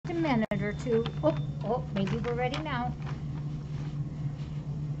minute or two. Oh, maybe we're ready now.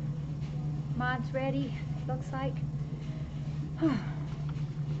 Maud's ready, looks like. I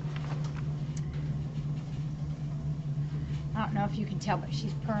don't know if you can tell, but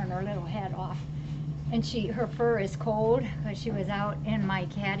she's purring her little head off. And her fur is cold because she was out in my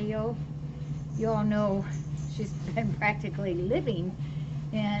catio. You all know she's been practically living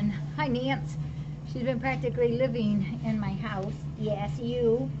in, hi Nance, she's been practically living in my house. Yes,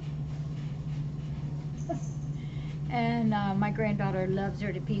 you. And my granddaughter loves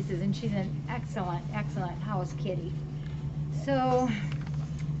her to pieces, and she's an excellent, excellent house kitty. So,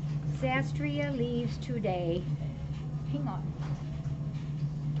 Zastria leaves today. Hang on.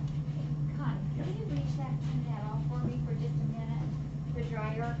 Connie, can you reach that, turn that off for me for just a minute? The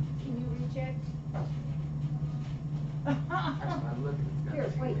dryer, can you reach it? Here,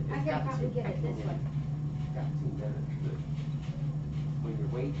 wait, I can probably get it this way. Got 2 minutes, but when you're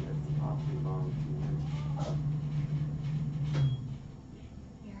waiting, it's awfully long. 2 minutes.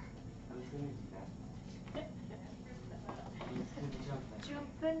 Here. I was gonna do that.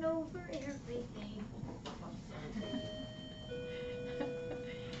 Jumping over everything.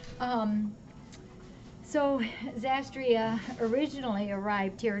 So Zastria originally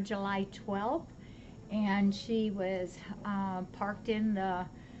arrived here July 12th, and she was parked in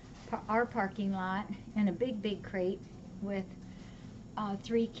our parking lot in a big crate with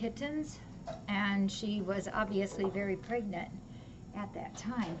 3 kittens, and she was obviously very pregnant at that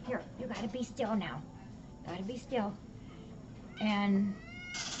time. Here, you gotta be still now. Gotta be still. And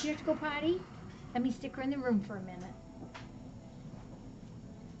you have to go potty? Let me stick her in the room for a minute.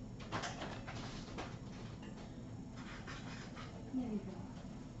 There you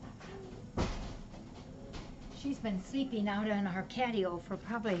go. She's been sleeping out on our catio for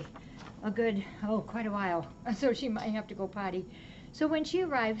probably a good, quite a while. So she might have to go potty. So when she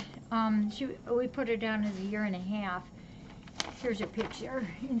arrived, we put her down as 1.5 years. Here's a picture,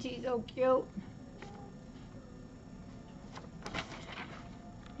 and she's so cute.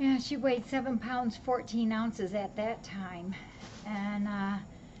 Yeah, she weighed 7 pounds, 14 ounces at that time. And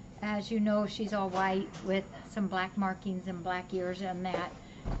as you know, she's all white with some black markings and black ears and that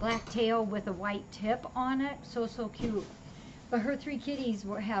black tail with a white tip on it. So cute. But her 3 kitties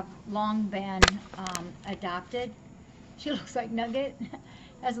have long been adopted. She looks like Nugget.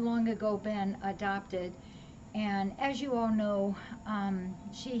 Has long ago been adopted. And as you all know,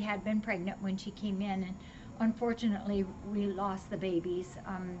 she had been pregnant when she came in, and unfortunately we lost the babies.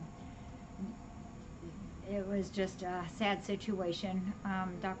 It was just a sad situation.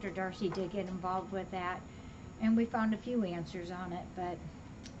 Dr. Darcy did get involved with that, and we found a few answers on it, but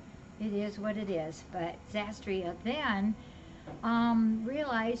it is what it is. But Zastria then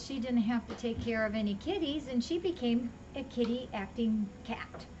realized she didn't have to take care of any kitties, and she became a kitty acting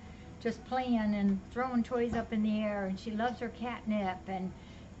cat, just playing and throwing toys up in the air. And she loves her catnip and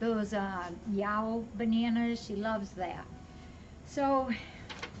those yowl bananas. She loves that. So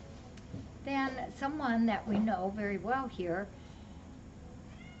then someone that we know very well here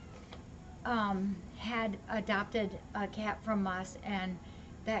had adopted a cat from us, and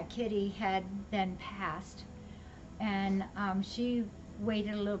that kitty had then passed. And she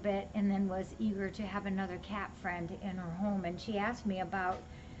waited a little bit and then was eager to have another cat friend in her home, and she asked me about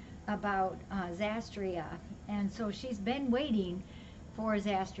Zastria. And so she's been waiting for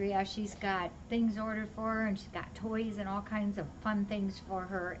Zastria. She's got things ordered for her, and she's got toys and all kinds of fun things for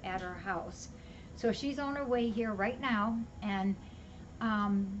her at her house. So she's on her way here right now, and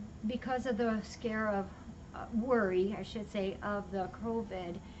because of the scare of worry, I should say, of the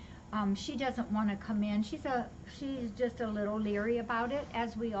COVID, she doesn't want to come in. She's just a little leery about it,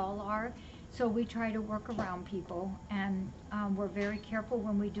 as we all are. So we try to work around people, and we're very careful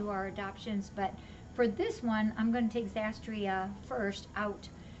when we do our adoptions. But for this one, I'm going to take Zastria first out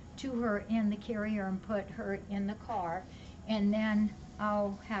to her in the carrier and put her in the car, and then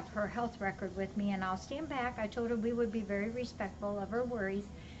I'll have her health record with me, and I'll stand back. I told her we would be very respectful of her worries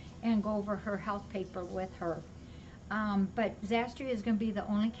and go over her health paper with her. But Zastria is going to be the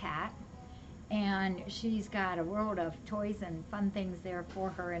only cat, and she's got a world of toys and fun things there for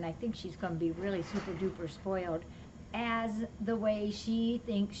her, and I think she's going to be really super duper spoiled, as the way she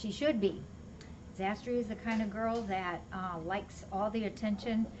thinks she should be. Zastria is the kind of girl that likes all the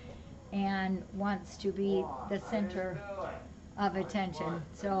attention and wants to be the center of attention.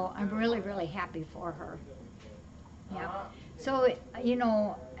 So I'm really, really happy for her. Yeah. So, you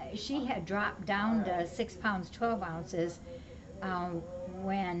know, she had dropped down to 6 pounds, 12 ounces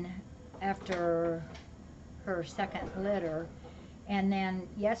after her second litter. And then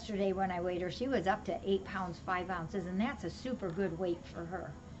yesterday when I weighed her, she was up to 8 pounds, 5 ounces, and that's a super good weight for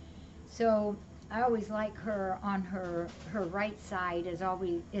her. So I always like her on her right side is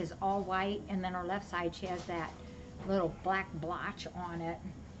all white, and then her left side she has that little black blotch on it.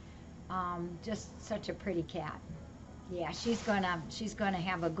 Just such a pretty cat. Yeah, she's gonna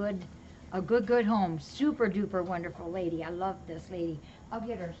have a good home. Super duper wonderful lady. I love this lady. I'll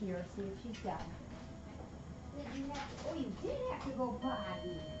get her here, see if she's got. Oh, you did have to go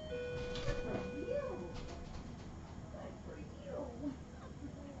potty. Good for you. Good for you.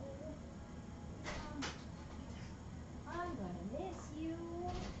 I'm gonna miss you.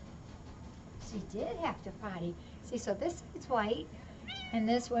 She did have to potty. See, so this is white, and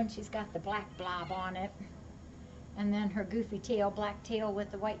this one she's got the black blob on it. And then her goofy tail, black tail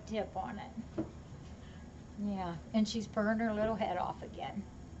with the white tip on it. Yeah, and she's burned her little head off again.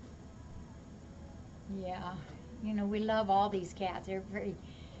 Yeah, you know, we love all these cats. Every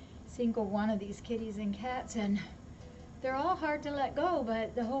single one of these kitties and cats, and they're all hard to let go,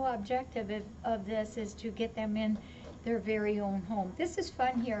 but the whole objective of this is to get them in their very own home. This is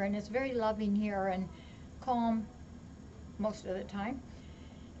fun here, and it's very loving here and calm most of the time.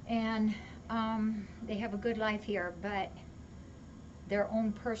 And they have a good life here, but their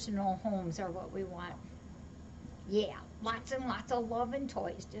own personal homes are what we want. Yeah, lots and lots of love and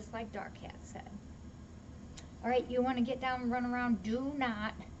toys, just like Dark Cat said. All right, you want to get down and run around? Do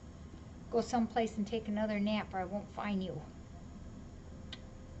not go someplace and take another nap, or I won't find you.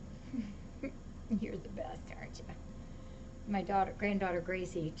 You're the best, aren't you? My granddaughter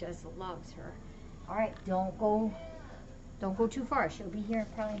Gracie just loves her. All right, don't go too far. She'll be here in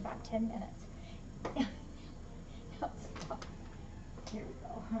probably about 10 minutes. Here we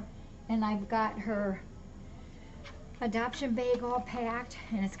go. And I've got her adoption bag all packed,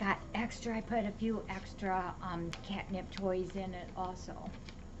 and it's got extra. I put a few extra catnip toys in it also.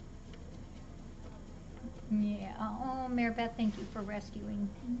 Yeah. Oh, Maribeth, thank you for rescuing.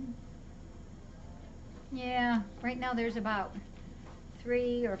 Yeah. Right now there's about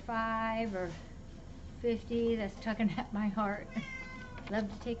 3 or 5 or 50 that's tugging at my heart. Love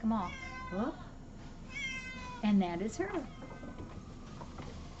to take them all. Oh. And that is her.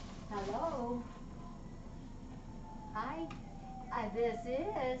 Hello. Hi. This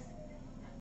is